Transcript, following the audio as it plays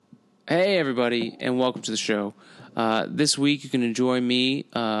Hey, everybody, and welcome to the show. This week, you can enjoy me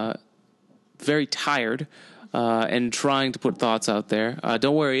very tired and trying to put thoughts out there.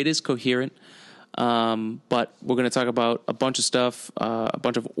 Don't worry, it is coherent, but we're going to talk about a bunch of stuff, a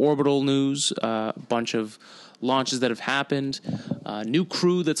bunch of orbital news, a bunch of launches that have happened, new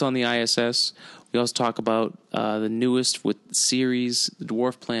crew that's on the ISS. We also talk about the newest with series, the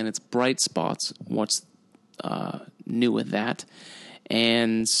Dwarf Planet's Bright Spots, what's new with that,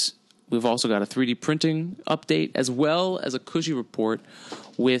 and we've also got a 3D printing update, as well as a Cushy report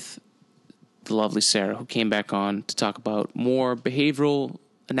with the lovely Sarah, who came back on to talk about more behavioral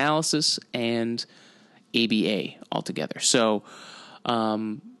analysis and ABA altogether. So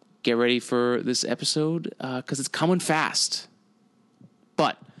get ready for this episode because it's coming fast.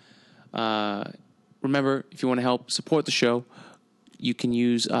 But remember, if you want to help support the show, you can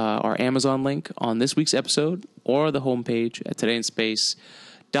use our Amazon link on this week's episode or the homepage at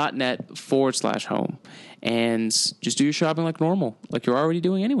todayinspace.net/home, and just do your shopping like normal, like you're already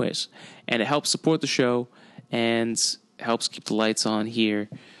doing anyways. And it helps support the show and helps keep the lights on here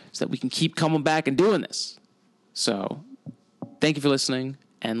so that we can keep coming back and doing this. So thank you for listening,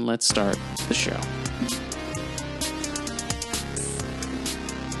 and let's start the show.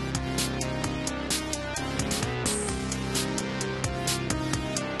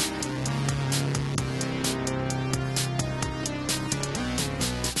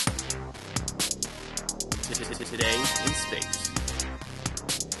 Today in Space.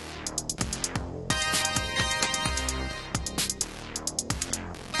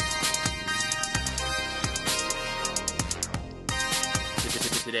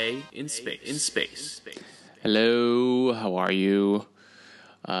 Today in space. Hello, how are you?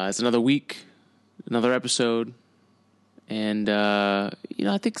 It's another week, another episode, and I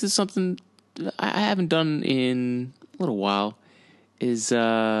think this is something I haven't done in a little while. Is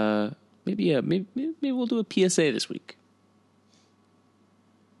maybe we'll do a PSA this week.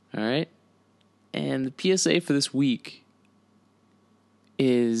 All right, and the PSA for this week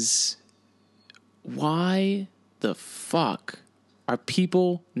is, why the fuck are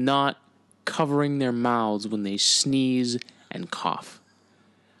people not covering their mouths when they sneeze and cough?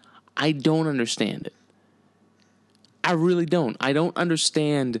 I don't understand it. I really don't. I don't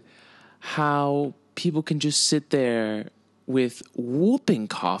understand how people can just sit there with whooping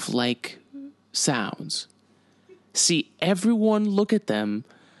cough-like sounds. See everyone look at them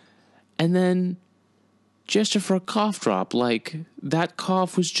and then gesture for a cough drop, like that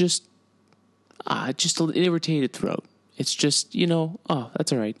cough was just an irritated throat. It's just, oh,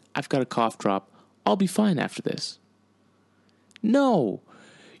 that's all right. I've got a cough drop. I'll be fine after this. No.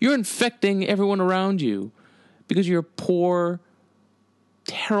 You're infecting everyone around you because of your poor,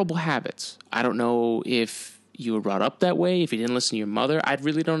 terrible habits. I don't know if you were brought up that way, if you didn't listen to your mother. I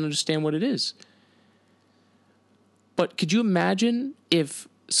really don't understand what it is. But could you imagine if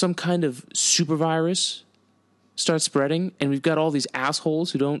some kind of super virus starts spreading and we've got all these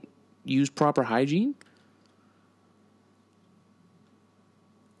assholes who don't use proper hygiene?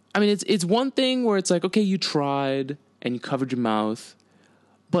 I mean, it's one thing where it's like, okay, you tried and you covered your mouth,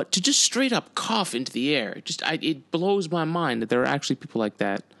 but to just straight up cough into the air, it blows my mind that there are actually people like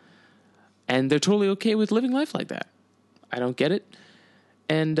that, and they're totally okay with living life like that. I don't get it,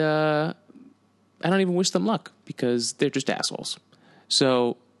 and I don't even wish them luck because they're just assholes.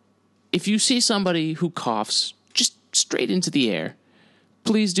 So if you see somebody who coughs just straight into the air,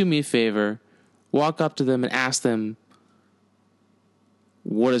 please do me a favor, walk up to them and ask them,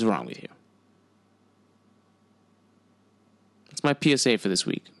 what is wrong with you? That's my PSA for this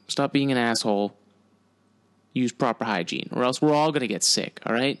week. Stop being an asshole. Use proper hygiene, or else we're all going to get sick,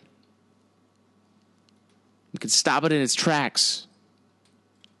 all right? We can stop it in its tracks.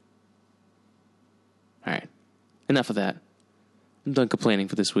 All right. Enough of that. I'm done complaining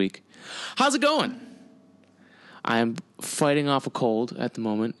for this week. How's it going? I'm fighting off a cold at the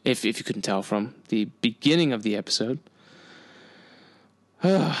moment, if you couldn't tell from the beginning of the episode.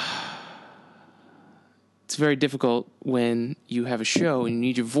 It's very difficult when you have a show and you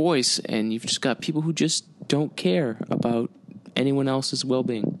need your voice and you've just got people who just don't care about anyone else's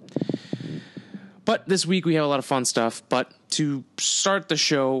well-being. But this week we have a lot of fun stuff. But to start the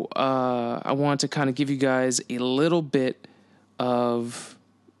show, I want to kind of give you guys a little bit of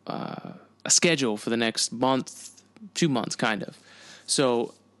a schedule for the next month, 2 months, kind of.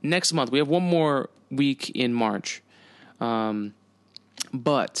 So next month, we have one more week in March.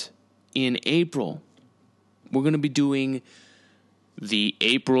 But in April, we're going to be doing the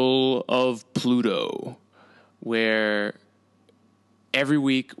April of Pluto, where every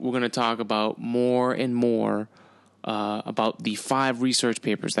week we're going to talk about more and more about the 5 research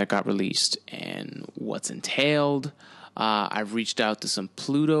papers that got released and what's entailed. I've reached out to some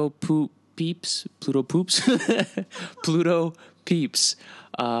Pluto poops. Pluto peeps.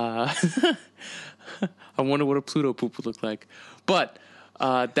 I wonder what a Pluto poop would look like. But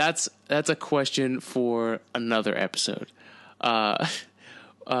that's a question for another episode.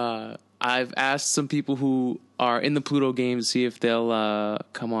 I've asked some people who are in the Pluto game to see if they'll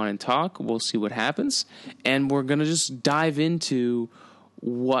come on and talk. We'll see what happens. And we're going to just dive into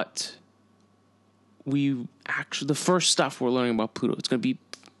what the first stuff we're learning about Pluto. It's going to be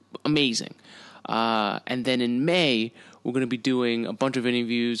amazing. And then in May, we're going to be doing a bunch of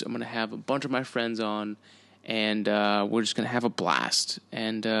interviews. I'm going to have a bunch of my friends on, and we're just going to have a blast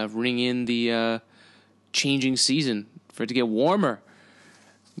and ring in the changing season for it to get warmer,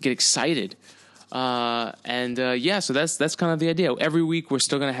 get excited. So that's kind of the idea. Every week we're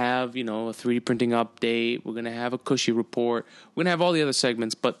still going to have, a 3D printing update. We're going to have a Cushy report. We're going to have all the other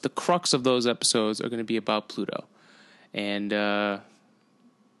segments, but the crux of those episodes are going to be about Pluto. And it's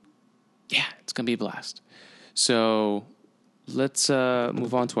going to be a blast. So let's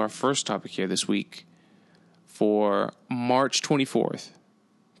move on to our first topic here this week for March 24th,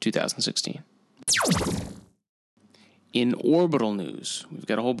 2016. In orbital news, we've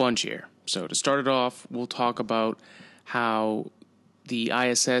got a whole bunch here. So to start it off, we'll talk about how the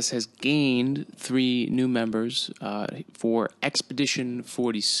ISS has gained 3 new members for Expedition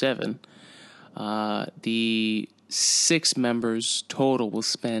 47. The 6 members total will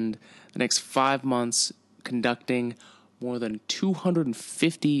spend the next 5 months conducting more than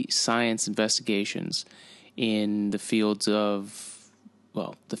 250 science investigations in the fields that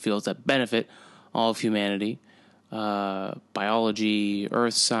benefit all of humanity. Biology,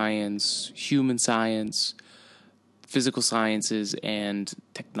 earth science, human science, physical sciences, and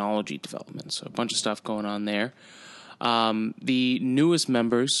technology development. So a bunch of stuff going on there. The newest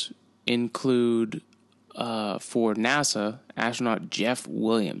members include, for NASA, astronaut Jeff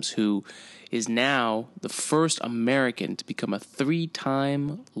Williams, who is now the first American to become a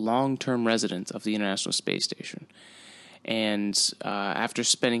 3-time long-term resident of the International Space Station. And after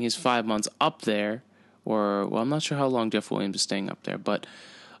spending his 5 months up there, I'm not sure how long Jeff Williams is staying up there, but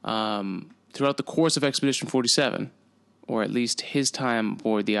throughout the course of Expedition 47, or at least his time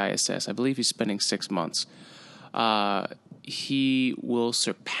aboard the ISS, I believe he's spending 6 months, he will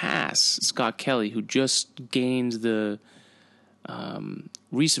surpass Scott Kelly, who just gained the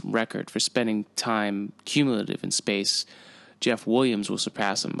recent record for spending time cumulative in space. Jeff Williams will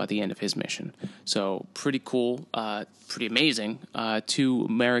surpass him by the end of his mission. So pretty cool, pretty amazing. 2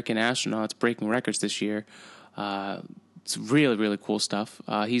 American astronauts breaking records this year. It's really, really cool stuff.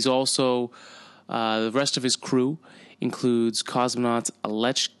 He's also, the rest of his crew includes cosmonauts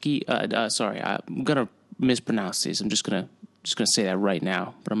Alechki. I'm gonna mispronounce these. I'm just gonna say that right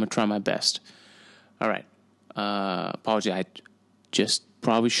now, but I'm gonna try my best. All right. Apology. I just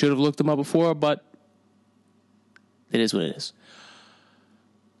probably should have looked them up before, but it is what it is.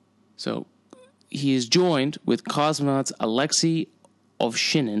 So he is joined with cosmonauts Alexei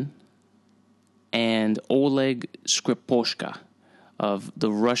Ovchinin and Oleg Skriposhka of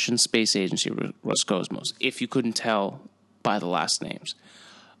the Russian space agency Roscosmos, if you couldn't tell by the last names.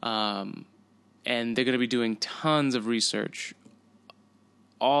 And they're going to be doing tons of research,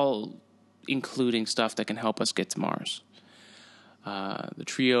 all including stuff that can help us get to Mars. The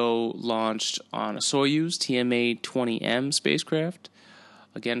trio launched on a Soyuz TMA-20M spacecraft,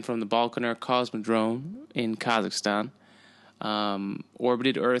 again from the Baikonur Cosmodrome in Kazakhstan,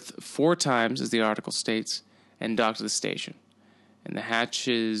 orbited Earth 4 times, as the article states, and docked to the station. And the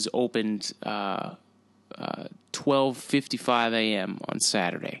hatches opened 12:55 a.m. on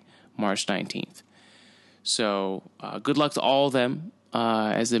Saturday, March 19th. So good luck to all of them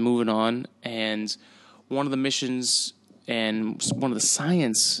as they're moving on. And one of the missions and one of the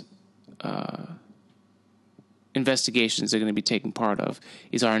science investigations they're going to be taking part of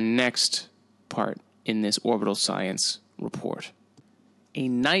is our next part in this orbital science report. A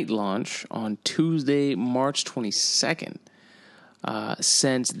night launch on Tuesday, March 22nd,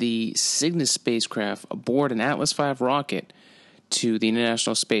 sent the Cygnus spacecraft aboard an Atlas V rocket to the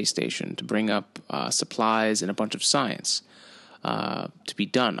International Space Station to bring up supplies and a bunch of science to be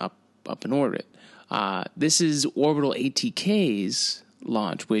done up in orbit. This is Orbital ATK's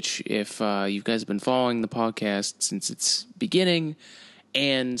launch, which if you guys have been following the podcast since its beginning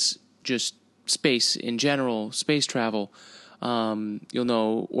and just space in general, space travel, you'll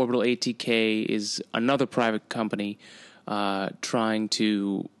know Orbital ATK is another private company trying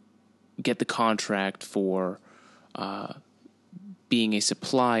to get the contract for being a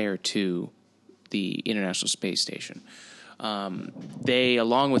supplier to the International Space Station. They,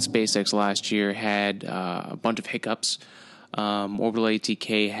 along with SpaceX last year, had a bunch of hiccups. Orbital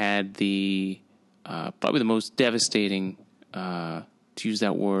ATK had probably the most devastating, to use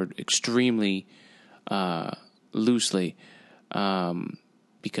that word extremely loosely,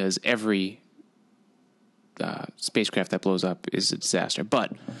 because every spacecraft that blows up is a disaster.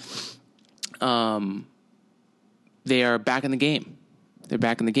 But they are back in the game. They're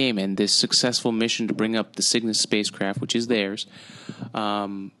back in the game, and this successful mission to bring up the Cygnus spacecraft, which is theirs,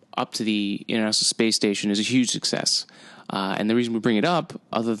 up to the International Space Station is a huge success. And the reason we bring it up,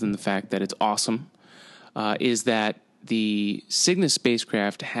 other than the fact that it's awesome, is that the Cygnus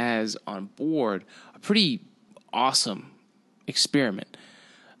spacecraft has on board a pretty awesome experiment.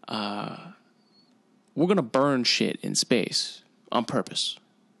 We're going to burn shit in space on purpose.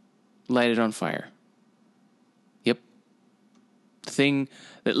 Light it on fire. Yep. The thing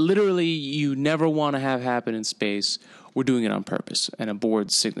that literally you never want to have happen in space, we're doing it on purpose and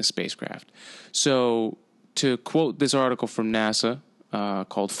aboard Cygnus spacecraft. So, to quote this article from NASA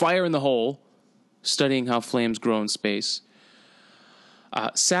called Fire in the Hole, Studying How Flames Grow in Space,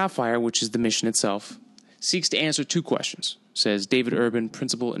 Sapphire, which is the mission itself, seeks to answer two questions, says David Urban,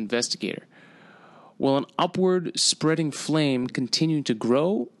 principal investigator. Will an upward spreading flame continue to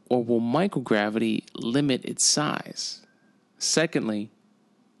grow, or will microgravity limit its size? Secondly,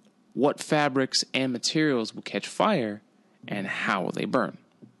 what fabrics and materials will catch fire, and how will they burn?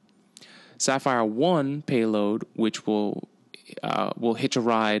 Sapphire 1 payload, which will hitch a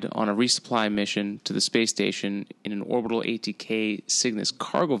ride on a resupply mission to the space station in an orbital ATK Cygnus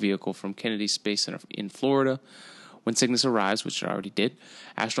cargo vehicle from Kennedy Space Center in Florida. When Cygnus arrives, which it already did,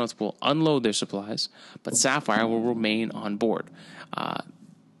 astronauts will unload their supplies, but Sapphire will remain on board.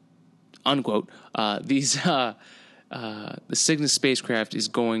 Unquote. The Cygnus spacecraft is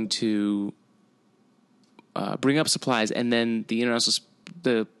going to bring up supplies, and then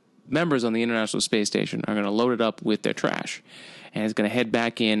the members on the International Space Station are going to load it up with their trash, and it's going to head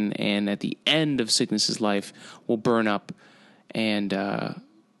back in, and at the end of Cygnus's life, will burn up and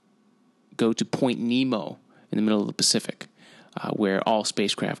go to Point Nemo in the middle of the Pacific, where all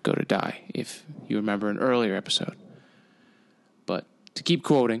spacecraft go to die, if you remember an earlier episode. But to keep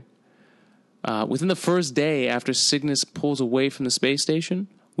quoting, within the first day after Cygnus pulls away from the space station,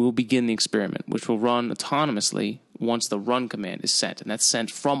 we will begin the experiment, which will run autonomously once the run command is sent, and that's sent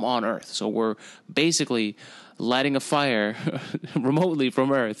from on Earth. So we're basically lighting a fire remotely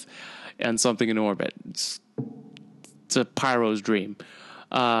from Earth on something in orbit. It's a pyro's dream.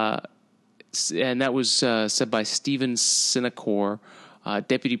 And that was said by Stephen Sinacor,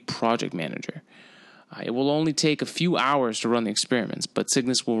 deputy project manager. It will only take a few hours to run the experiments, but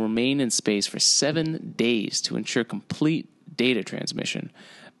Cygnus will remain in space for 7 days to ensure complete data transmission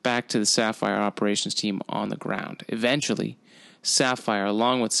back to the Sapphire operations team on the ground. Eventually, Sapphire,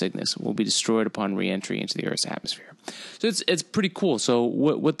 along with Cygnus, will be destroyed upon re-entry into the Earth's atmosphere. So it's pretty cool. So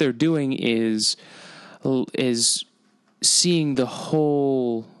what they're doing is seeing the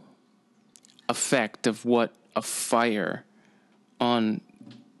whole effect of what a fire on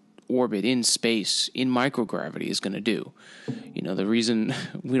orbit in space in microgravity is going to do. You know, the reason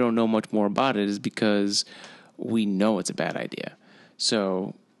we don't know much more about it is because we know it's a bad idea.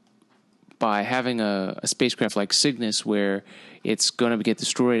 So by having a spacecraft like Cygnus where it's going to get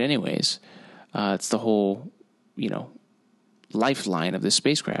destroyed anyways, it's the whole, lifeline of this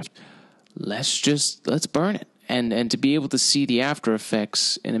spacecraft. Let's burn it. And to be able to see the after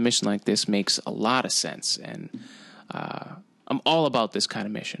effects in a mission like this makes a lot of sense. And I'm all about this kind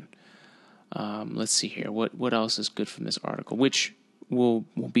of mission. Let's see here. What else is good from this article, which will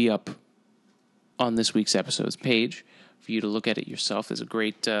be up on this week's episode's page for you to look at it yourself. There's a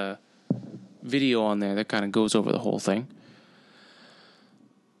great video on there that kind of goes over the whole thing.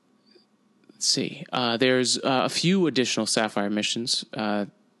 Let's see. There's a few additional Sapphire missions.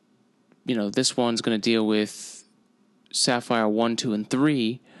 This one's going to deal with Sapphire 1, 2, and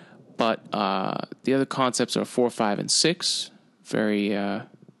 3, but the other concepts are 4, 5, and 6. Very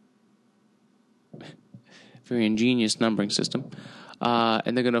ingenious numbering system.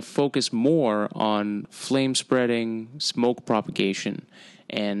 And they're going to focus more on flame spreading, smoke propagation,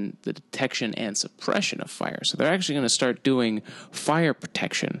 and the detection and suppression of fire. So they're actually going to start doing fire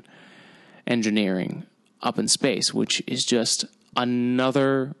protection engineering up in space, which is just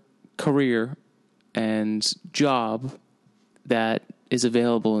another career and job that is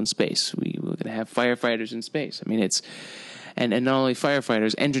available in space. We're going to have firefighters in space. I mean, and not only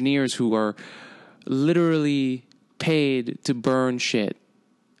firefighters, engineers who are literally paid to burn shit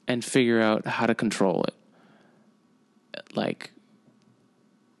and figure out how to control it. Like,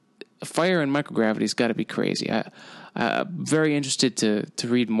 fire and microgravity's got to be crazy. I'm very interested to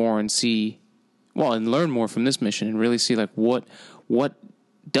read more and see, well, and learn more from this mission and really see like what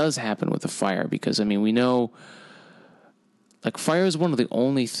does happen with the fire, because I mean we know like fire is one of the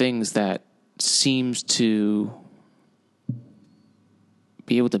only things that seems to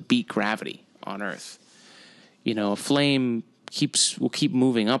be able to beat gravity on Earth. You know, a flame will keep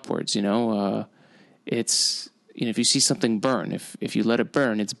moving upwards. It's if you see something burn, if you let it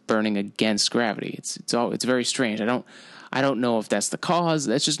burn, it's burning against gravity. It's very strange. I don't know if that's the cause.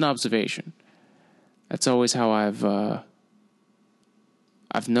 That's just an observation. That's always how I've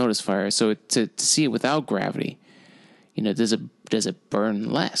noticed fire. So to see it without gravity, does it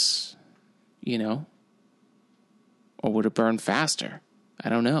burn less? Or would it burn faster? I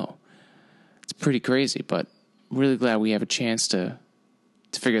don't know. It's pretty crazy, but I'm really glad we have a chance to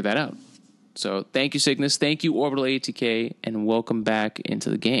figure that out. So thank you, Cygnus. Thank you, Orbital ATK, and welcome back into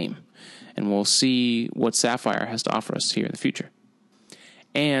the game. And we'll see what Sapphire has to offer us here in the future.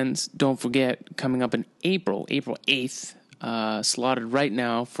 And don't forget, coming up in April 8th, slotted right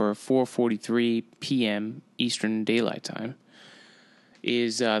now for 4:43 p.m. Eastern Daylight Time,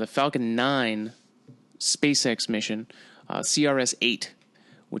 is the Falcon 9 SpaceX mission, CRS-8,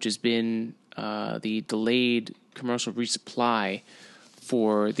 which has been the delayed commercial resupply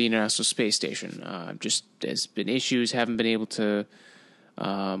for the International Space Station. Just there's been issues, haven't been able to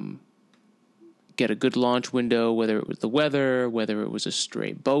get a good launch window, whether it was the weather, whether it was a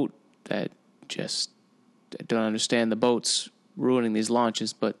stray boat that just, I don't understand the boats ruining these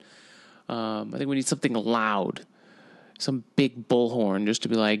launches, but I think we need something loud, some big bullhorn just to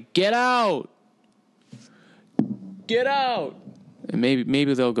be like, get out! Get out! And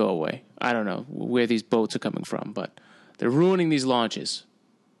maybe they'll go away. I don't know where these boats are coming from, but they're ruining these launches.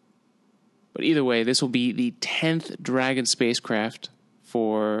 But either way, this will be the 10th Dragon spacecraft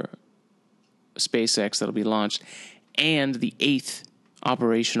for SpaceX that'll be launched, and the 8th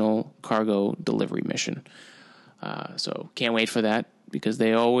operational cargo delivery mission. So can't wait for that, because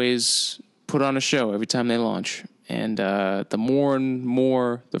they always put on a show every time they launch. And the more and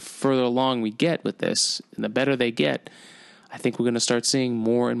more, the further along we get with this, and the better they get, I think we're going to start seeing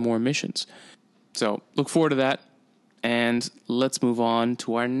more and more missions. So look forward to that. And let's move on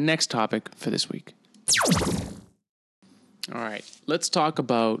to our next topic for this week. All right, let's talk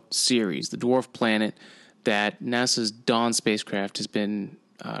about Ceres, the dwarf planet that NASA's Dawn spacecraft has been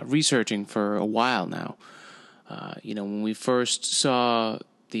researching for a while now. When we first saw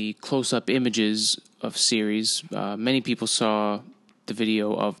the close-up images of Ceres, many people saw the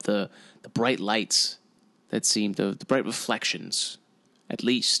video of the bright lights that seemed, the bright reflections, at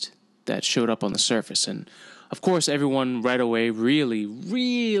least, that showed up on the surface. And, of course, everyone right away really,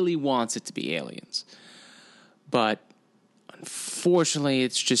 really wants it to be aliens. But unfortunately,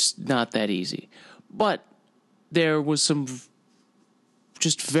 it's just not that easy. But there was some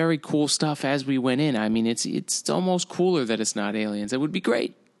just very cool stuff as we went in. I mean, it's almost cooler that it's not aliens. It would be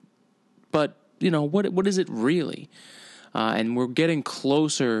great. But, what is it really? And we're getting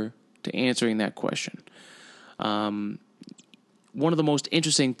closer to answering that question. One of the most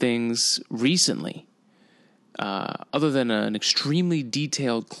interesting things recently, other than an extremely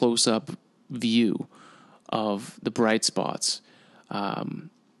detailed close-up view of the bright spots,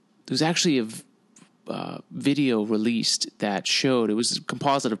 there's actually a video released that showed, it was a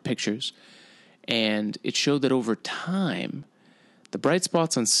composite of pictures, and it showed that over time, the bright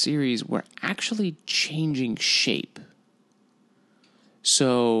spots on Ceres were actually changing shape.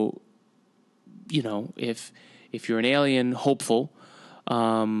 So, if you're an alien hopeful,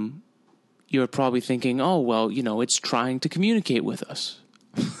 you're probably thinking, oh, well, it's trying to communicate with us.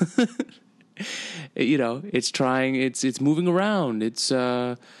 It's moving around. It's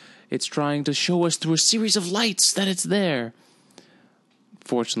trying to show us through a series of lights that it's there.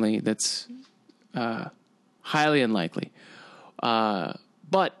 Fortunately, that's highly unlikely.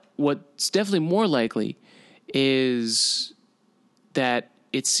 But what's definitely more likely is that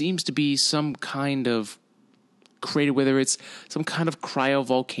it seems to be some kind of crater, whether it's some kind of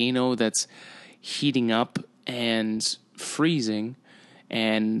cryovolcano that's heating up and freezing,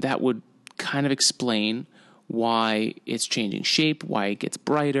 and that would kind of explain why it's changing shape, why it gets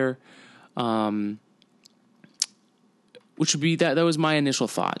brighter, which would be that was my initial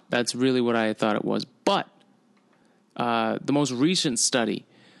thought. That's really what I thought it was. But the most recent study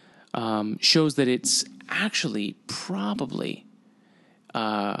shows that it's actually probably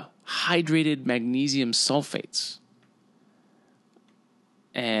hydrated magnesium sulfates.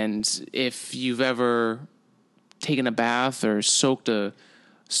 And if you've ever taken a bath or soaked a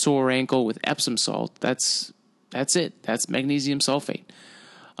sore ankle with Epsom salt, that's it. That's magnesium sulfate.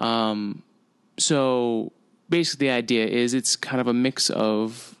 So basically the idea is it's kind of a mix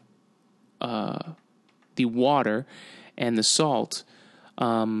of the water and the salt.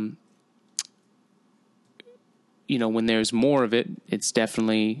 When there's more of it, it's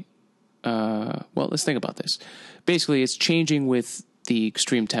definitely, let's think about this. Basically, it's changing with the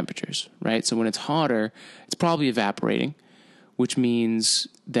extreme temperatures, right? So when it's hotter, it's probably evaporating, which means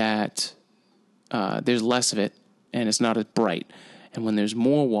that there's less of it and it's not as bright. And when there's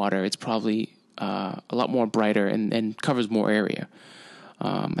more water, it's probably a lot more brighter and covers more area.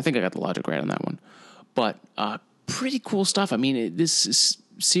 I think I got the logic right on that one. But pretty cool stuff. I mean, this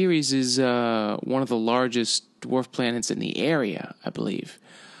series is one of the largest dwarf planets in the area, I believe,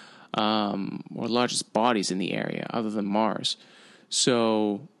 or largest bodies in the area other than Mars.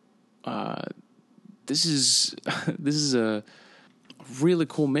 So this is a really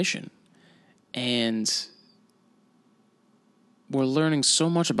cool mission, and we're learning so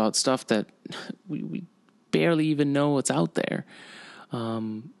much about stuff that we barely even know what's out there.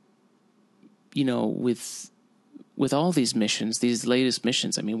 With all these missions, these latest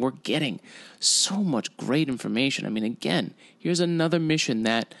missions, I mean, we're getting so much great information. I mean, again, here's another mission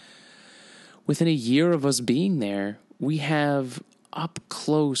that within a year of us being there, we have up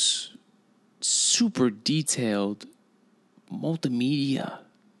close, super detailed multimedia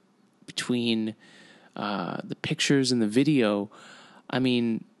between the pictures and the video. I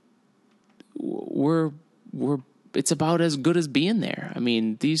mean, it's about as good as being there. I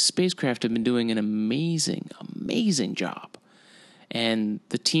mean, these spacecraft have been doing an amazing job. And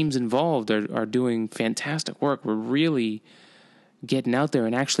the teams involved are doing fantastic work. We're really getting out there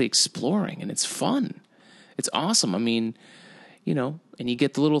and actually exploring, and it's fun. It's awesome. I mean, and you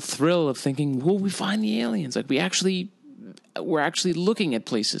get the little thrill of thinking, will we find the aliens? Like, we're actually looking at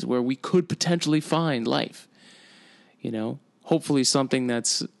places where we could potentially find life. Hopefully something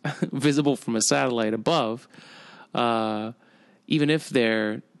that's visible from a satellite above. Even if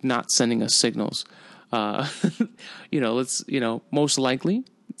they're not sending us signals, most likely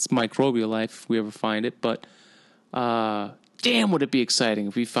it's microbial life if we ever find it. But damn, would it be exciting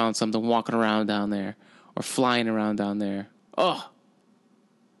if we found something walking around down there or flying around down there? Oh,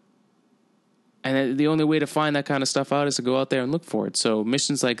 and the only way to find that kind of stuff out is to go out there and look for it. So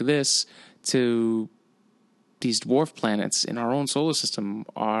missions like this to these dwarf planets in our own solar system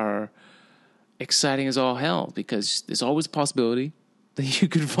are exciting as all hell, because there's always a possibility that you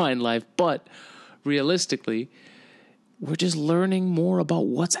could find life, but realistically, we're just learning more about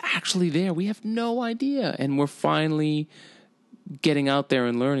what's actually there. We have no idea, and we're finally getting out there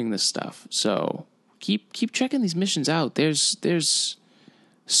and learning this stuff. So keep checking these missions out. There's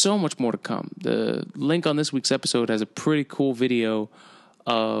so much more to come. The link on this week's episode has a pretty cool video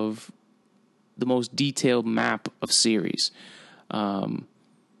of the most detailed map of Ceres.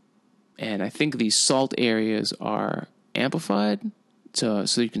 And I think these salt areas are amplified so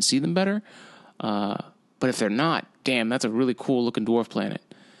you can see them better. But if they're not, damn, that's a really cool looking dwarf planet.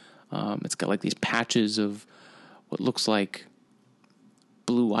 It's got like these patches of what looks like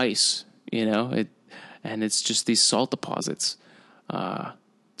blue ice, and it's just these salt deposits.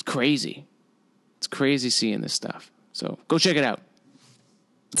 It's crazy. It's crazy seeing this stuff. So go check it out.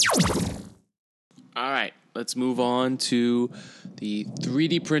 All right. Let's move on to the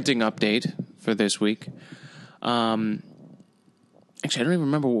 3D printing update for this week. Actually, I don't even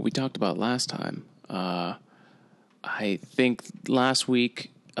remember what we talked about last time. I think last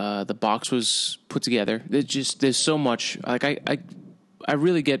week the box was put together. There's so much. Like I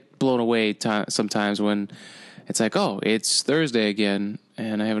really get blown away sometimes when it's like, oh, it's Thursday again,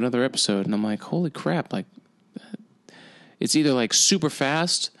 and I have another episode, and I'm like, holy crap! Like, it's either like super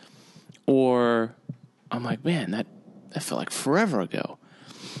fast, or I'm like, man, that felt like forever ago.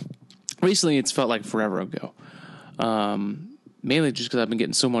 Recently, it's felt like forever ago. Mainly just because I've been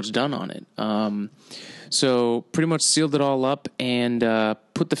getting so much done on it. So pretty much sealed it all up and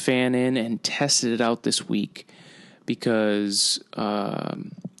put the fan in and tested it out this week. Because, I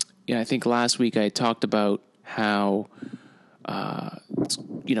think last week I talked about how,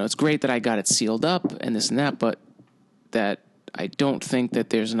 it's great that I got it sealed up and this and that, but that I don't think that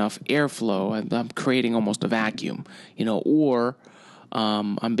there's enough airflow. I'm creating almost a vacuum, or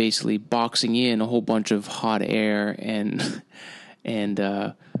I'm basically boxing in a whole bunch of hot air and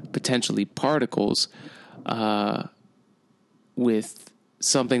potentially particles with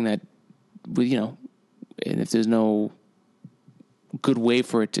something that, and if there's no good way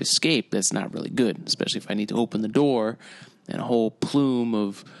for it to escape, that's not really good, especially if I need to open the door and a whole plume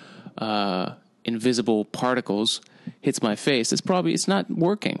of invisible particles hits my face. It's not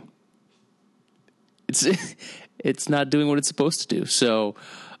working. it's not doing what it's supposed to do. So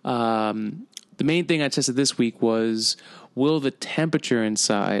the main thing I tested this week was, will the temperature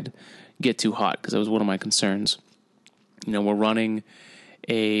inside get too hot? Because that was one of my concerns. We're running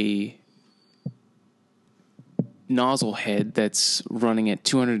a nozzle head that's running at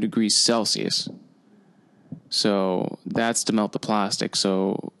 200 degrees Celsius. So that's to melt the plastic.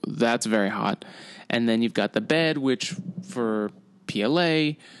 So that's very hot. And then you've got the bed, which for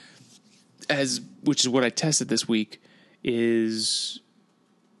PLA, which is what I tested this week, is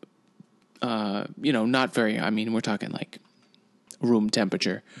not very. I mean, we're talking like room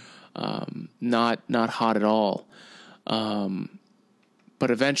temperature, not hot at all. But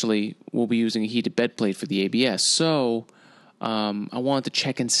eventually, we'll be using a heated bed plate for the ABS. So I wanted to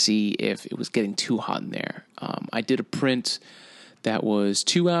check and see if it was getting too hot in there. I did a print that was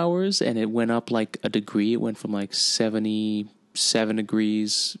 2 hours, and it went up like a degree. It went from like 77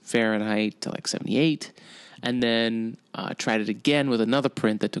 degrees Fahrenheit to like 78. And then tried it again with another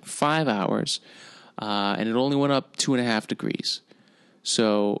print that took 5 hours, and it only went up 2.5 degrees.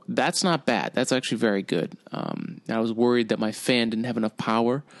 So that's not bad. That's actually very good. I was worried that my fan didn't have enough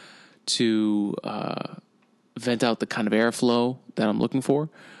power to vent out the kind of airflow that I'm looking for.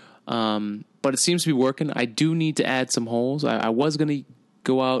 But it seems to be working. I do need to add some holes. I was going to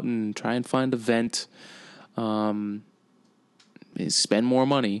go out and try and find a vent, spend more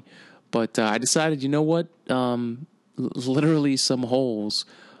money. But I decided, you know what? Literally some holes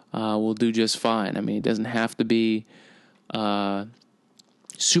will do just fine. I mean, it doesn't have to be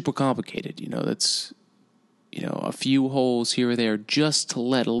super complicated. That's, a few holes here or there just to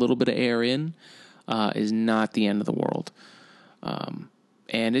let a little bit of air in is not the end of the world.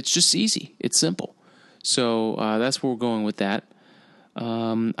 And it's just easy. It's simple. So that's where we're going with that.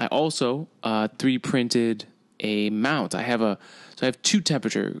 I also 3D printed a mount. I have two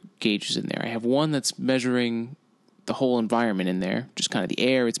temperature gauges in there. I have one that's measuring the whole environment in there, just kind of the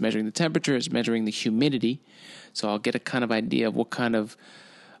air. It's measuring the temperature. It's measuring the humidity. So I'll get a kind of idea of what kind of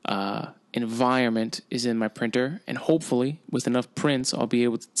environment is in my printer. And hopefully, with enough prints, I'll be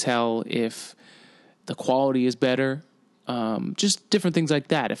able to tell if the quality is better. Just different things like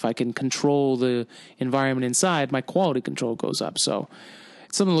that. If I can control the environment inside, my quality control goes up. So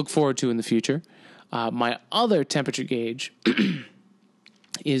it's something to look forward to in the future. My other temperature gauge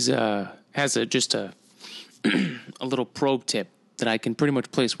has just a little probe tip that I can pretty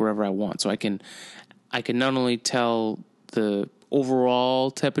much place wherever I want. So I can not only tell the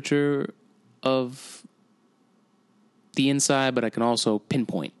overall temperature of the inside, but I can also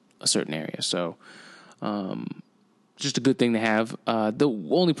pinpoint a certain area. So just a good thing to have. The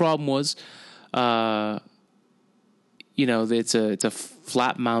only problem was, it's a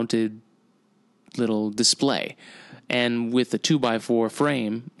flat mounted little display, and with the 2x4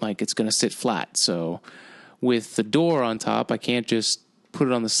 frame, like, it's going to sit flat. So with the door on top, I can't just put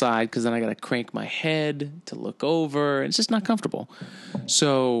it on the side, because then I got to crank my head to look over, and it's just not comfortable.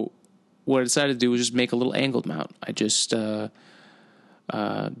 So what I decided to do was just make a little angled mount. I just designed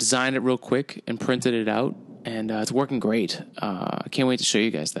it real quick and printed it out, and it's working great. I can't wait to show you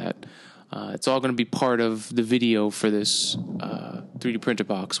guys that. It's all going to be part of the video for this 3D printer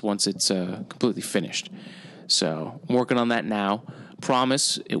box once it's completely finished. So I'm working on that now.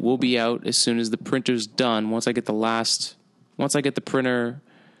 Promise it will be out as soon as the printer's done. Once I get the printer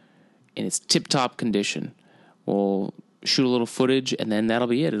in its tip-top condition, we'll shoot a little footage, and then that'll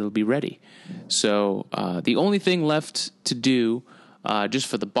be it. It'll be ready. So the only thing left to do, just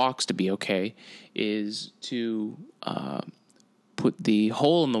for the box to be okay, is to put the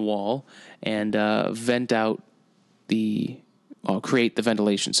hole in the wall and create the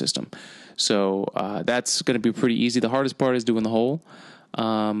ventilation system. So that's going to be pretty easy. The hardest part is doing the hole.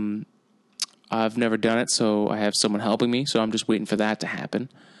 I've never done it, so I have someone helping me, so I'm just waiting for that to happen.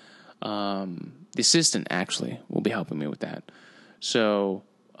 The assistant, actually, will be helping me with that. So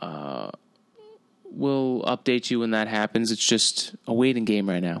we'll update you when that happens. It's just a waiting game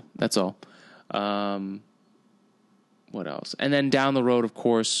right now. That's all. What else? And then down the road, of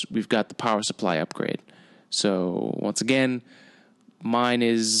course, we've got the power supply upgrade. So once again, mine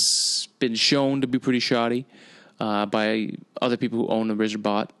has been shown to be pretty shoddy by other people who own the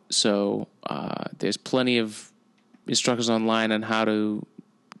RizzerBot. So there's plenty of instructions online on how to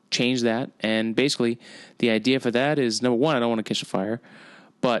change that. And basically, the idea for that is, number one, I don't want to catch a fire,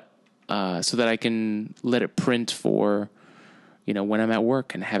 but so that I can let it print for, when I'm at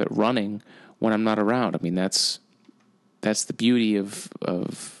work and have it running when I'm not around. I mean, that's the beauty of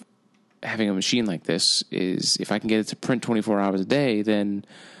having a machine like this, is if I can get it to print 24 hours a day, then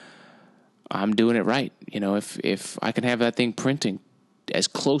I'm doing it right. If I can have that thing printing as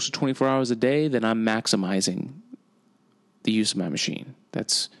close to 24 hours a day, then I'm maximizing the use of my machine.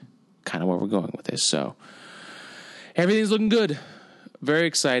 That's kind of where we're going with this. So everything's looking good. Very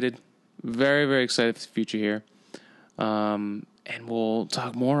excited. Very, very excited for the future here. And we'll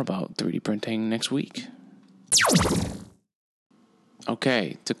talk more about 3D printing next week.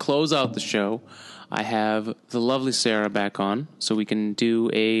 Okay, to close out the show, I have the lovely Sarah back on so we can do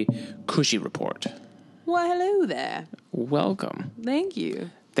a cushy report. Well, hello there. Welcome. Thank you.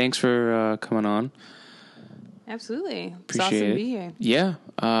 Thanks for coming on. Absolutely. It's Appreciate awesome it. to be here. Yeah,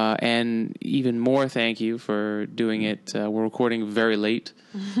 and even more thank you for doing it. We're recording very late,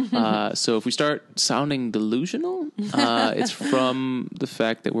 so if we start sounding delusional, it's from the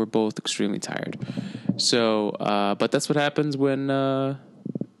fact that we're both extremely tired. So, but that's what happens when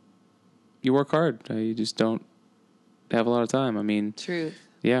you work hard. You just don't have a lot of time. I mean, Truth.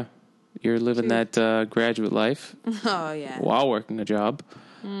 yeah, you're living that graduate life Oh, yeah. while working a job,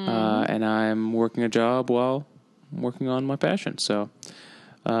 and I'm working a job while working on my passion. So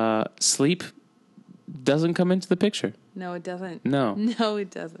sleep doesn't come into the picture. No, it doesn't. No. No,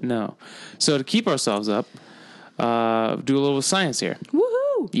 it doesn't. No. So to keep ourselves up, do a little science here.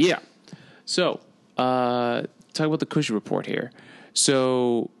 Woohoo! Yeah. So talk about the cushy report here.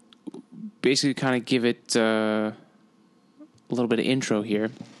 So basically kind of give it a little bit of intro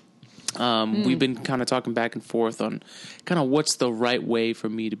here. We've been kind of talking back and forth on kind of what's the right way for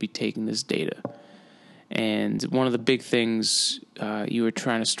me to be taking this data. And one of the big things you were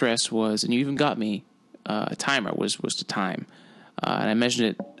trying to stress was, and you even got me a timer, was the time. And I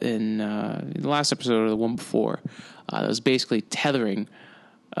mentioned it in the last episode or the one before. That was basically tethering,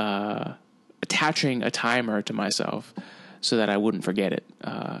 attaching a timer to myself so that I wouldn't forget it,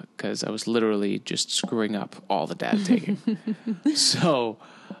 because I was literally just screwing up all the data taking. So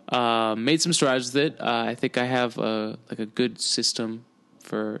made some strides with it. I think I have a good system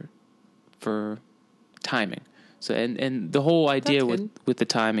for timing. So and the whole idea with the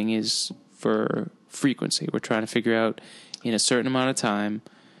timing is for frequency. We're trying to figure out in a certain amount of time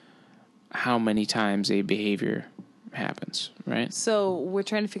how many times a behavior happens, right? So we're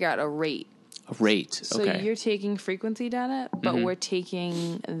trying to figure out a rate. A rate. So okay. you're taking frequency data, but we're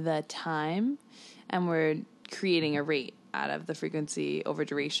taking the time and we're creating a rate out of the frequency over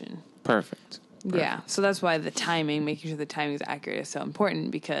duration. Perfect. Yeah. So that's why the timing, making sure the timing is accurate, is so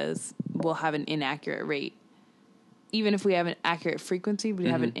important, because we'll have an inaccurate rate. Even if we have an accurate frequency, we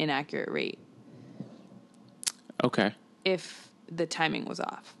have an inaccurate rate. Okay. If the timing was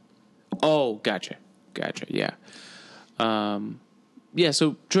off. Oh, gotcha. Yeah. Yeah.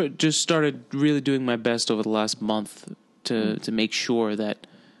 So just started really doing my best over the last month to make sure that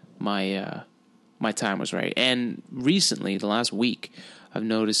my my time was right. And recently, the last week, I've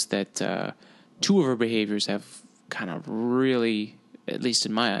noticed that two of our behaviors have kind of really, at least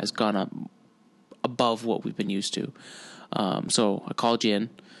in my eyes, gone up above what we've been used to. So I called you in,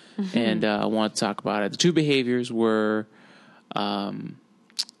 and I want to talk about it. The two behaviors were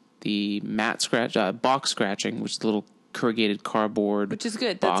the mat scratch, box scratching, which is the little corrugated cardboard, which is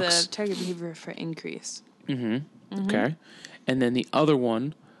good. box. That's a target behavior for increase. Okay. And then the other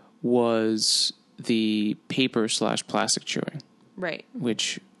one was the paper / plastic chewing. Right.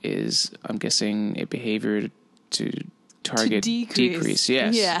 Which is, I'm guessing, a behavior to target to decrease.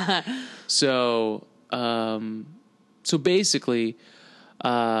 Yes. Yeah. So, so basically,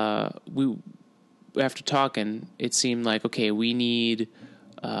 we, after talking, it seemed like, okay, we need,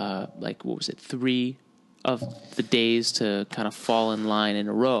 like, what was it, 3 of the days to kind of fall in line in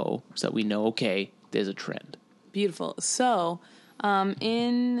a row so that we know, okay, there's a trend. Beautiful. So,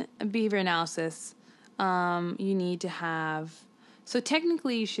 in behavior analysis, you need to have, so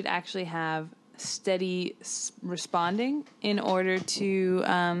technically you should actually have steady responding in order to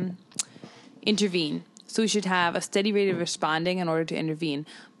intervene. So we should have a steady rate of responding in order to intervene.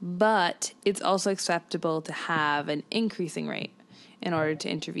 But it's also acceptable to have an increasing rate in order to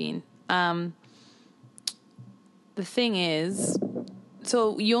intervene. The thing is,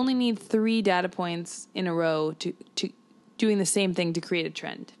 so you only need 3 data points in a row to doing the same thing to create a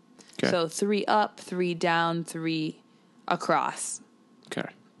trend. Okay. So 3 up, 3 down, 3 across. Okay.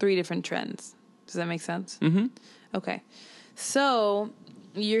 3 different trends. Does that make sense? Mm-hmm. Okay. So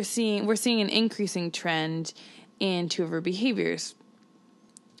we're seeing an increasing trend in 2 of our behaviors,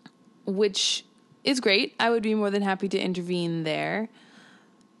 which is great. I would be more than happy to intervene there.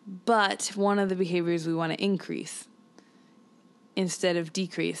 But one of the behaviors we want to increase instead of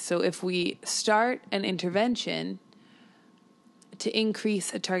decrease. So if we start an intervention to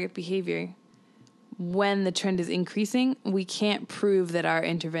increase a target behavior, when the trend is increasing, we can't prove that our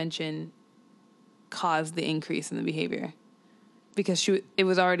intervention caused the increase in the behavior. because it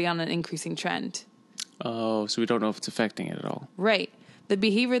was already on an increasing trend. Oh, so we don't know if it's affecting it at all. Right. The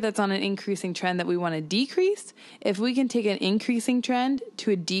behavior that's on an increasing trend that we want to decrease, if we can take an increasing trend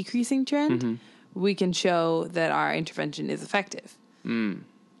to a decreasing trend, we can show that our intervention is effective.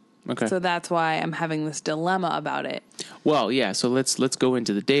 Okay. So that's why I'm having this dilemma about it. Well, yeah. So let's go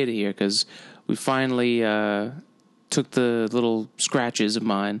into the data here, because we finally took the little scratches of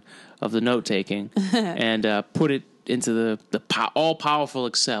mine of the note taking and put it into the all powerful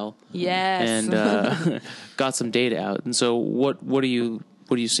Excel. Yes. And got some data out. And so what are you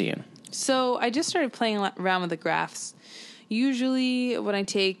seeing? So I just started playing around with the graphs. Usually when I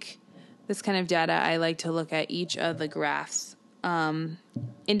take this kind of data, I like to look at each of the graphs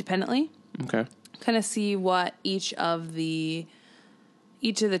independently. Okay. Kind of see what each of the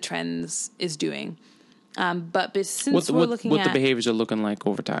trends is doing. But since we're looking what at the behaviors are looking like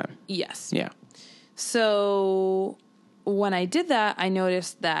over time. Yes. Yeah. So when I did that, I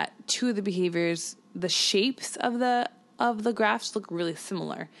noticed that two of the behaviors, the shapes of the graphs look really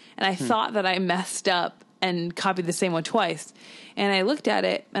similar. And I thought that I messed up and copied the same one twice. And I looked at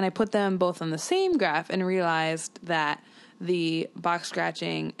it and I put them both on the same graph and realized that the box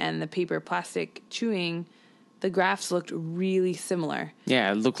scratching and the paper plastic chewing, the graphs looked really similar.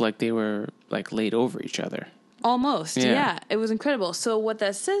 Yeah, it looked like they were like laid over each other. Almost, yeah. It was incredible. So what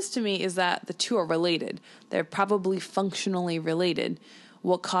that says to me is that the two are related. They're probably functionally related.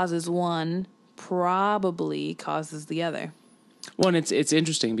 What causes one probably causes the other. Well, and it's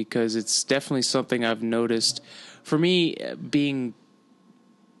interesting because it's definitely something I've noticed. For me, being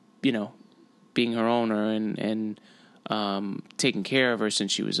her owner and taking care of her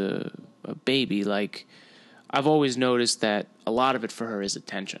since she was a baby, like I've always noticed that a lot of it for her is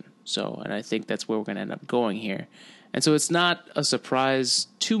attention. So, and I think that's where we're going to end up going here. And so it's not a surprise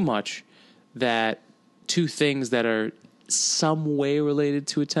too much that two things that are some way related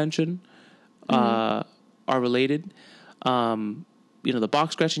to attention are related. The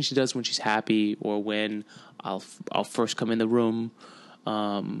box scratching she does when she's happy, or when I'll first come in the room.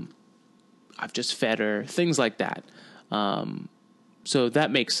 I've just fed her, things like that. So that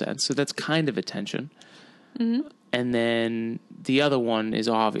makes sense. So that's kind of attention. Mm-hmm. And then the other one is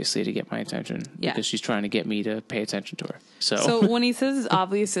obviously to get my attention because she's trying to get me to pay attention to her. So when he says it's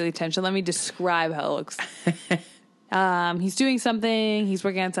obviously attention, let me describe how it looks. He's doing something, he's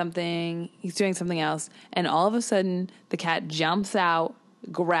working on something, he's doing something else, and all of a sudden the cat jumps out,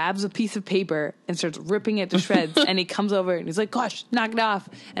 grabs a piece of paper, and starts ripping it to shreds. And he comes over and he's like, "Gosh, knock it off!"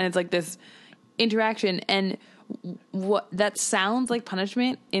 And it's like this interaction, and what that sounds like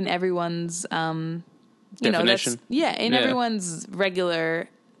punishment in everyone's definition. Everyone's regular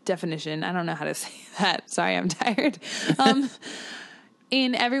definition. I don't know how to say that. Sorry, I'm tired.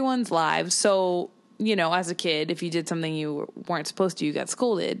 In everyone's lives. So, as a kid, if you did something you weren't supposed to, you got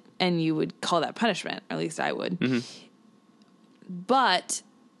scolded, and you would call that punishment, or at least I would. Mm-hmm. But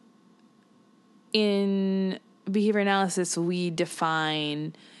in behavior analysis, we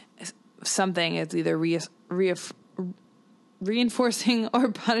define something as either reinforcing or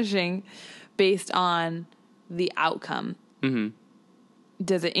punishing based on the outcome. Mm-hmm.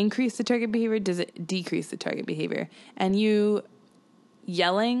 Does it increase the target behavior? Does it decrease the target behavior? And you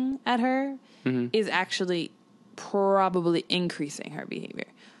yelling at her is actually probably increasing her behavior.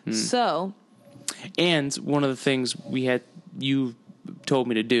 So, and one of the things you told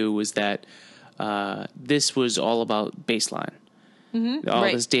me to do was that this was all about baseline. Mm-hmm. All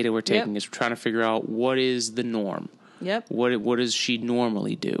this data we're taking is trying to figure out what is the norm. Yep. What does she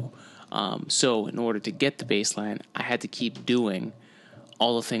normally do? So in order to get the baseline, I had to keep doing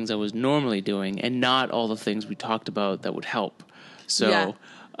all the things I was normally doing and not all the things we talked about that would help. So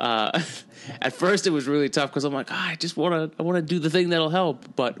at first it was really tough because I'm like, I want to do the thing that'll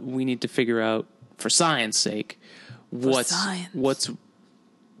help, but we need to figure out, for science sake, what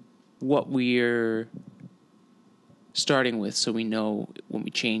we're starting with, so we know when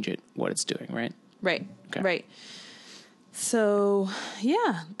we change it what it's doing, right? Right. Okay. Right. So,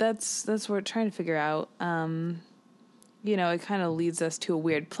 that's what we're trying to figure out. It kind of leads us to a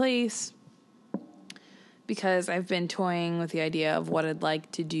weird place because I've been toying with the idea of what I'd like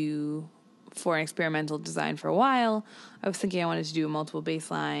to do for an experimental design for a while. I was thinking I wanted to do a multiple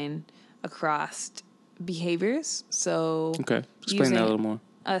baseline across behaviors. So, okay, explain that a little more.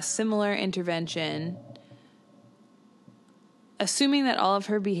 A similar intervention, assuming that all of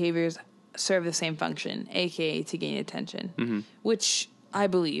her behaviors serve the same function, aka to gain attention, which I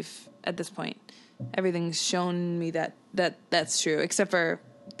believe at this point. Everything's shown me that's true, except for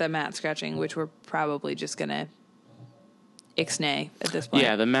the mat scratching, which we're probably just gonna ixnay at this point.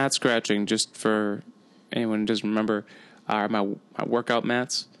 Yeah, the mat scratching, just for anyone who doesn't remember, are my workout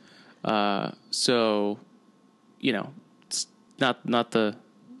mats. So, it's not the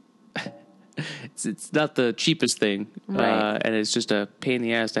it's not the cheapest thing, Right. and it's just a pain in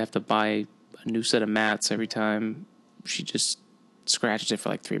the ass to have to buy a new set of mats every time she just scratches it for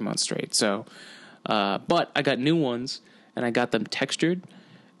like 3 months straight. So, but I got new ones and I got them textured,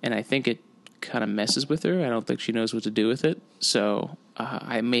 and I think it kind of messes with her. I don't think she knows what to do with it. So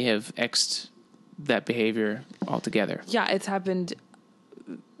I may have X'd that behavior altogether. Yeah, it's happened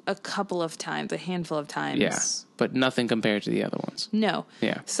a couple of times, a handful of times. Yeah, but nothing compared to the other ones. No.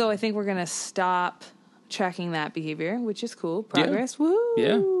 Yeah. So I think we're going to stop tracking that behavior, which is cool. Progress. Woo.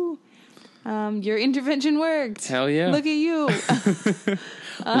 Yeah. Your intervention worked. Hell yeah. Look at you.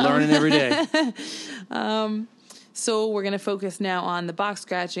 Learning every day. So we're going to focus now on the box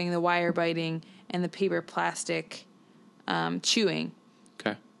scratching, the wire biting, and the paper plastic chewing.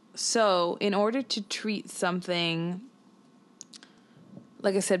 Okay. So in order to treat something,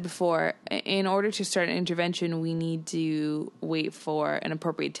 like I said before, in order to start an intervention, we need to wait for an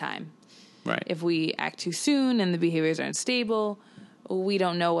appropriate time. Right. If we act too soon and the behaviors aren't stable, we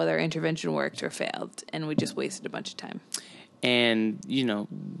don't know whether intervention worked or failed, and we just wasted a bunch of time. And,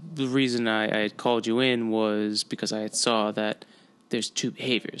 the reason I had called you in was because I had saw that there's two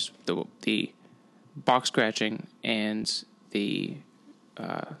behaviors. The box scratching and the,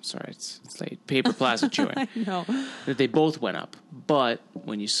 it's late, paper plastic chewing. No. That they both went up. But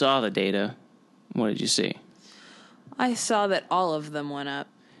when you saw the data, what did you see? I saw that all of them went up,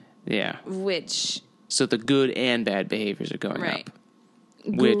 Yeah. which... So the good and bad behaviors are going Right. up.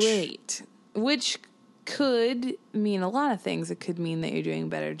 Which, Great. Which could mean a lot of things. It could mean that you're doing a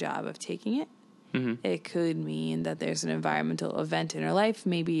better job of taking it. Mm-hmm. It could mean that there's an environmental event in her life.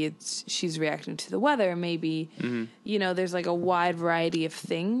 Maybe she's reacting to the weather. Maybe, there's like a wide variety of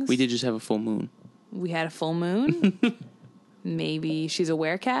things. we did just have a full moon. We had a full moon. Maybe she's a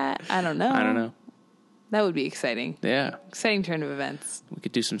werecat. I don't know. I don't know. That would be exciting. Yeah. Exciting turn of events. We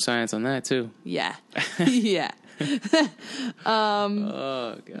could do some science on that, too. Yeah. Yeah.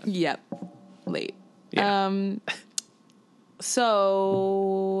 Oh, God. Yep. Late. Yeah.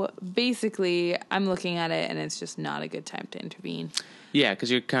 So basically, I'm looking at it, and it's just not a good time to intervene. Yeah, because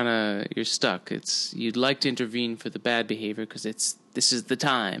you're stuck. You'd like to intervene for the bad behavior because this is the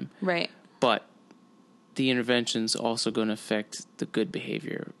time. Right. But the intervention's also going to affect the good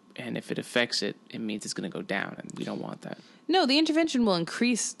behavior. And if it affects it, it means it's going to go down, and we don't want that. No, the intervention will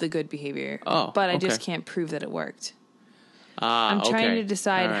increase the good behavior. Oh, but I okay. just can't prove that it worked. I'm trying to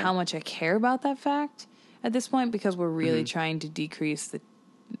decide All right. how much I care about that fact at this point, because we're really trying to decrease the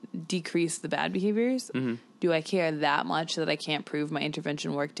bad behaviors. Mm-hmm. Do I care that much that I can't prove my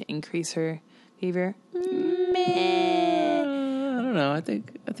intervention worked to increase her behavior? Meh. I don't know. I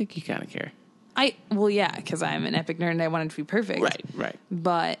think you kind of care. Yeah, because I'm an epic nerd and I want it to be perfect. Right.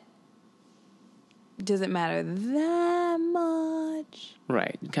 But does it matter that much?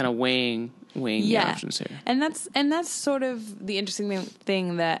 Right. Kind of weighing the options here. And that's sort of the interesting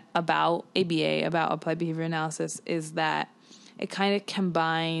thing that about ABA, about applied behavior analysis, is that it kind of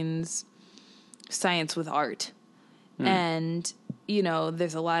combines science with art. And,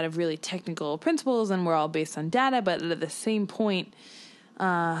 there's a lot of really technical principles and we're all based on data, but at the same point,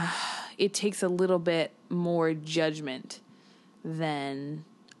 it takes a little bit more judgment than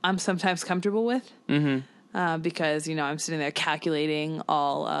I'm sometimes comfortable with. Mm-hmm. Because, I'm sitting there calculating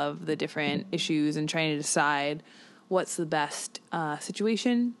all of the different issues and trying to decide what's the best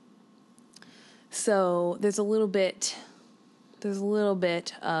situation. So there's a little bit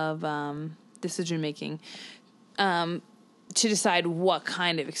of decision making to decide what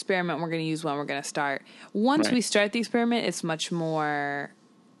kind of experiment we're going to use, when we're going to start. Once we start the experiment, it's much more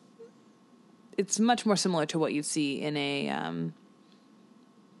similar to what you'd see in a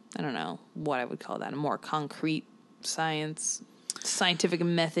I don't know what I would call that, a more concrete scientific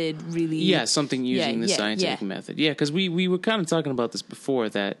method, really. Yeah, something using the scientific method. Yeah, because we were kind of talking about this before,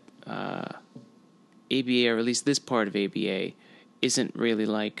 that ABA, or at least this part of ABA, isn't really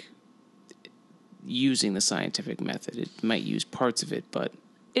like using the scientific method. It might use parts of it, but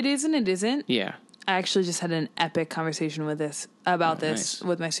it is and it isn't. Yeah. I actually just had an epic conversation with this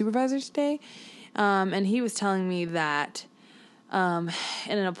with my supervisor today. And he was telling me that in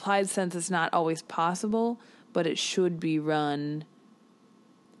an applied sense, it's not always possible, but it should be run.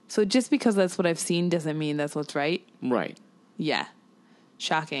 So just because that's what I've seen doesn't mean that's what's right. Right. Yeah.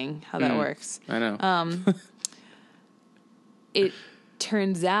 Shocking how that works. I know. It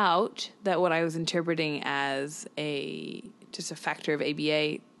turns out that what I was interpreting as just a factor of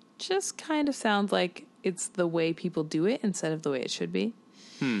ABA just kind of sounds like it's the way people do it instead of the way it should be.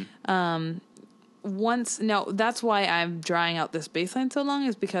 that's why I'm drawing out this baseline so long,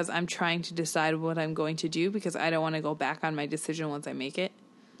 is because I'm trying to decide what I'm going to do, because I don't want to go back on my decision once I make it.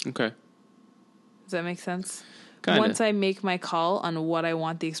 Okay. Does that make sense? Kinda. Once I make my call on what I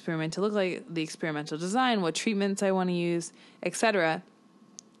want the experiment to look like, the experimental design, what treatments I want to use, etc.,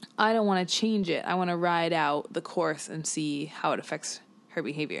 I don't want to change it. I want to ride out the course and see how it affects her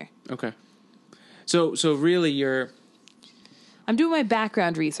behavior. Okay. So really I'm doing my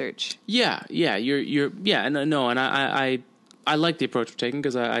background research. Yeah, and I like the approach we're taking,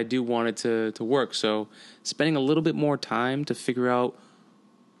 because I do want it to work. So spending a little bit more time to figure out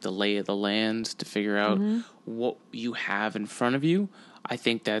the lay of the land, to figure out what you have in front of you, I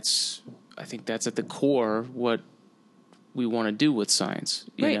think that's at the core what we want to do with science.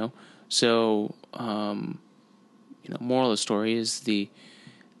 You know, so moral of the story is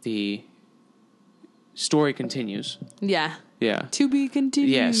the story continues. Yeah. Yeah. To be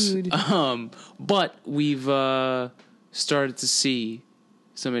continued. Yes. But we've started to see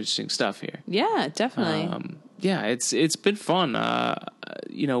some interesting stuff here. Yeah, definitely. Yeah, it's been fun.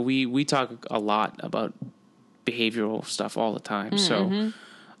 We talk a lot about behavioral stuff all the time. So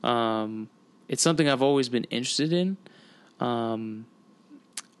it's something I've always been interested in.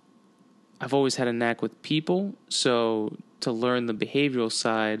 I've always had a knack with people, so to learn the behavioral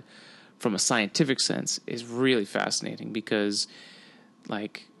side from a scientific sense is really fascinating, because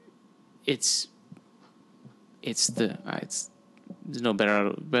like there's no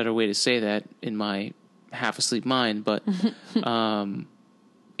better way to say that in my half asleep mind, but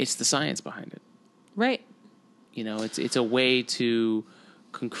it's the science behind it. Right. It's a way to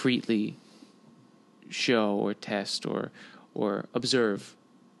concretely show or test or observe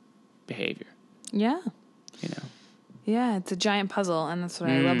behavior. Yeah. You know. Yeah, it's a giant puzzle, and that's what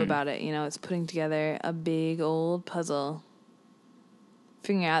I love about it. You know, it's putting together a big old puzzle,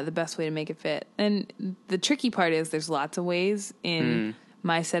 figuring out the best way to make it fit. And the tricky part is there's lots of ways in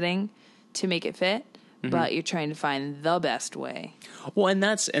my setting to make it fit, but you're trying to find the best way. Well, and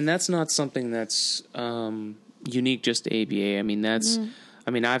that's not something that's unique just to ABA. I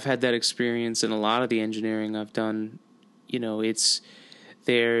mean, I've had that experience in a lot of the engineering I've done. You know,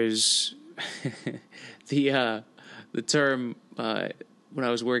 there's the term when I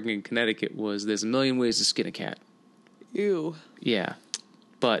was working in Connecticut was there's a million ways to skin a cat. Ew. Yeah.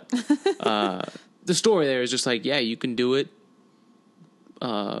 But the story there is just like, yeah, you can do it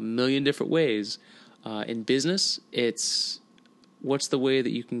a million different ways. In business, it's what's the way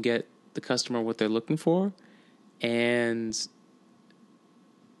that you can get the customer what they're looking for and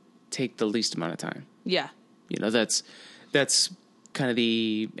take the least amount of time. Yeah. You know, that's kind of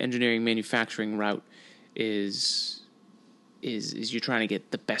the engineering manufacturing route is you're trying to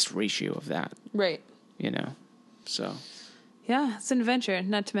get the best ratio of that. Right. You know, so. Yeah, it's an adventure.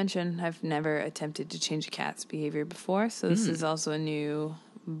 Not to mention, I've never attempted to change a cat's behavior before, so this is also a new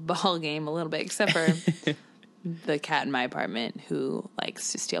ball game a little bit, except for the cat in my apartment who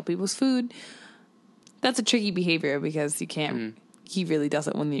likes to steal people's food. That's a tricky behavior because you can't... He really does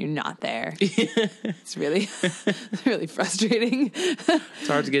it when you're not there. It's really frustrating. It's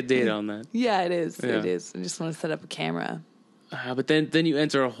hard to get data on that. Yeah, it is. Yeah. It is. I just want to set up a camera. But then you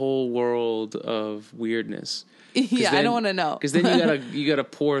enter a whole world of weirdness. Yeah, I don't want to know. Because then you gotta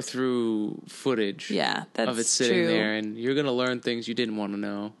pour through footage. Yeah, that's of it sitting true. there, and you're gonna learn things you didn't want to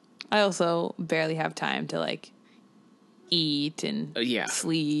know. I also barely have time to eat and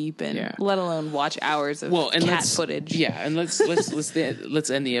sleep and let alone watch hours of cat footage. Yeah, and let's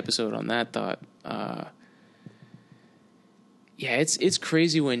end the episode on that thought. It's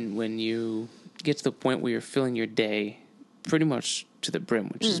crazy when you get to the point where you're filling your day pretty much to the brim,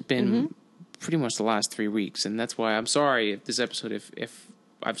 which has been pretty much the last 3 weeks, and that's why I'm sorry if this episode, if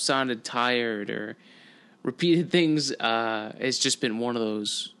I've sounded tired or repeated things, it's just been one of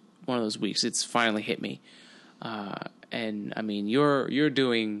those weeks. It's finally hit me. And I mean, you're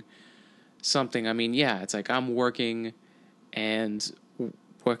doing something. I mean, yeah, it's like I'm working and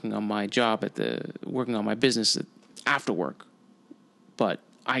working on my job working on my business after work, but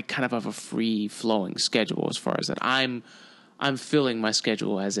I kind of have a free flowing schedule as far as that. I'm filling my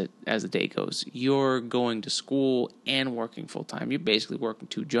schedule as the day goes. You're going to school and working full time. You're basically working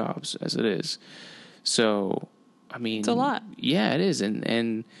 2 jobs as it is. So, I mean, it's a lot. Yeah, it is,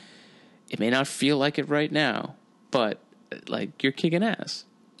 and it may not feel like it right now. But, you're kicking ass.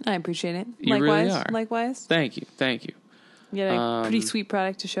 I appreciate it. You Likewise, really are. Likewise. Thank you. You got a pretty sweet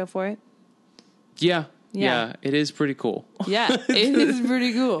product to show for it. Yeah, it is pretty cool. Yeah, it is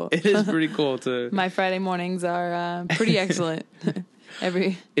pretty cool. It is pretty cool to... My Friday mornings are pretty excellent.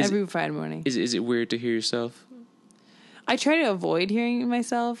 every Friday morning. Is it weird to hear yourself? I try to avoid hearing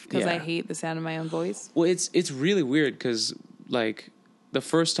myself because I Yeah. hate the sound of my own voice. Well, it's really weird because like the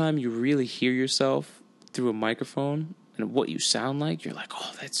first time you really hear yourself through a microphone and what you sound like, you're like,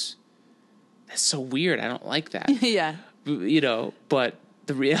 oh, that's so weird. I don't like that. Yeah. You know, but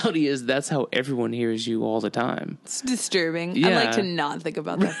the reality is that's how everyone hears you all the time. It's disturbing. I Yeah. like to not think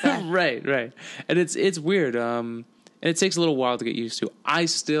about that fact. Right. And it's weird. And it takes a little while to get used to. I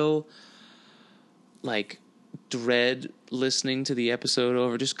still like dread listening to the episode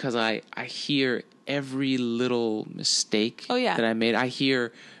over just because I hear every little mistake Oh, yeah. that I made. I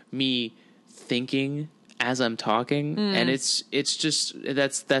hear me thinking as I'm talking, and it's just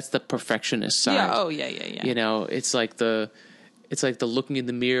that's the perfectionist side. Yeah. Oh, yeah. You know, it's like the looking in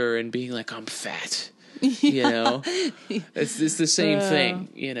the mirror and being like, I'm fat. You know, it's the same thing.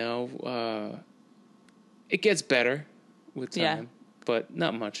 You know, it gets better with time, Yeah. but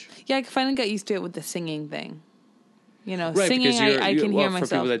not much. Yeah, I finally got used to it with the singing thing. You know, Right, singing, because I can hear for myself.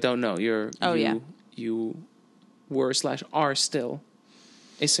 people that don't know, Oh, yeah. you were / are still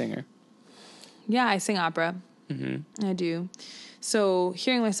a singer. Yeah, I sing opera. Mm-hmm. I do. So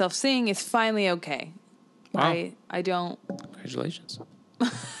hearing myself sing is finally okay. Wow. I don't. Congratulations.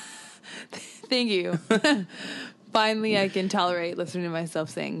 Thank you. Finally, I can tolerate listening to myself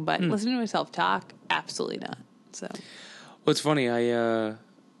sing, but listening to myself talk, absolutely not. So, Well, it's funny. When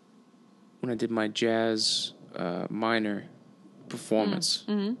I did my jazz minor performance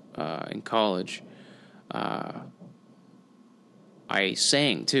in college, I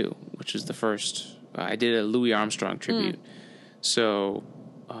sang too, which is the first. I did a Louis Armstrong tribute, so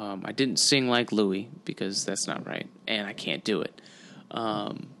I didn't sing like Louis because that's not right, and I can't do it.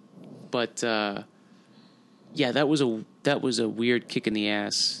 But yeah, that was a weird kick in the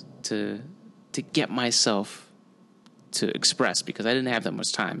ass to get myself to express because I didn't have that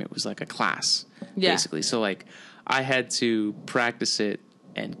much time. It was like a class, basically. So like I had to practice it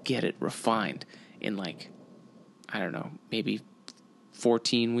and get it refined in like, I don't know, maybe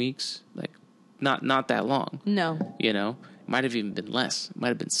 14 weeks, like not that long. no. You know, it might have even been less. It might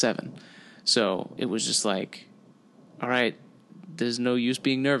have been 7. So it was just like, all right, there's no use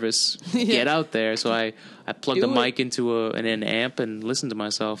being nervous. Get out there. So I plugged Do the it. mic into an amp and listened to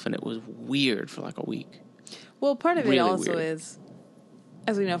myself, and it was weird for like a week. Well, part of Really it also weird. is,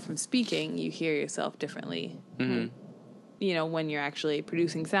 as we know from speaking, you hear yourself differently. Mm-hmm. You know, when you're actually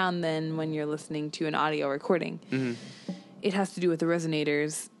producing sound than when you're listening to an audio recording. Mm-hmm. It has to do with the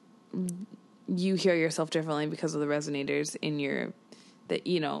resonators. You hear yourself differently because of the resonators in your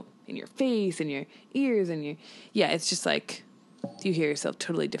face, in your ears, and it's just like you hear yourself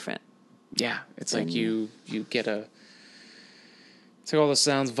totally different. Yeah, it's like you get it's like all the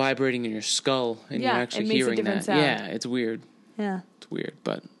sounds vibrating in your skull, and Yeah, you're it actually makes a hearing different that. sound. Yeah, it's weird. Yeah. It's weird,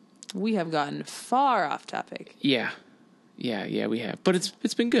 but We have gotten far off topic. yeah, we have. But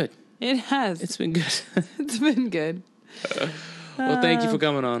it's been good. It has. It's been good. It's been good. Well, thank you for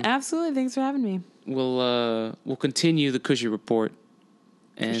coming on. Absolutely. Thanks for having me. We'll continue the Cushy report,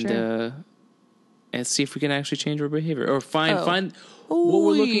 and sure. And see if we can actually change our behavior or find what Oh,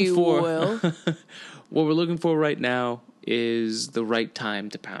 we're looking you for. will. What we're looking for right now is the right time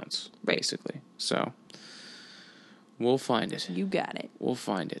to pounce, Right. basically. So we'll find it. You got it. We'll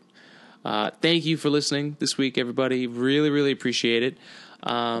find it. Thank you for listening this week, everybody. Really, really appreciate it.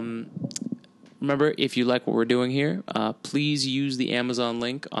 Remember, if you like what we're doing here, please use the Amazon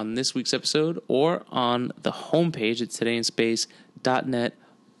link on this week's episode or on the homepage at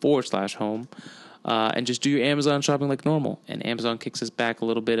todayinspace.net/home. And just do your Amazon shopping like normal. And Amazon kicks us back a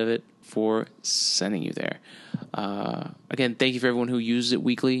little bit of it for sending you there. Again, thank you for everyone who uses it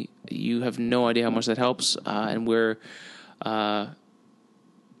weekly. You have no idea how much that helps. And we're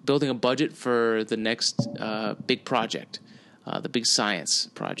building a budget for the next big project, the big science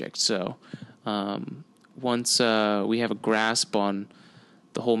project. So once we have a grasp on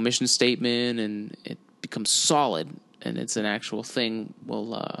the whole mission statement and it becomes solid and it's an actual thing,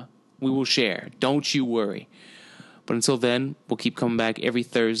 we will share. Don't you worry. But until then, we'll keep coming back every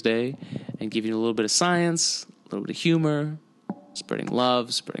Thursday and giving you a little bit of science, a little bit of humor, spreading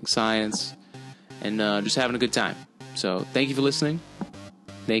love, spreading science, and just having a good time. So thank you for listening.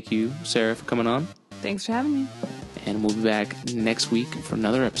 Thank you, Sarah, for coming on. Thanks for having me. And we'll be back next week for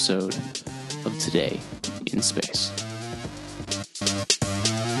another episode of Today in Space.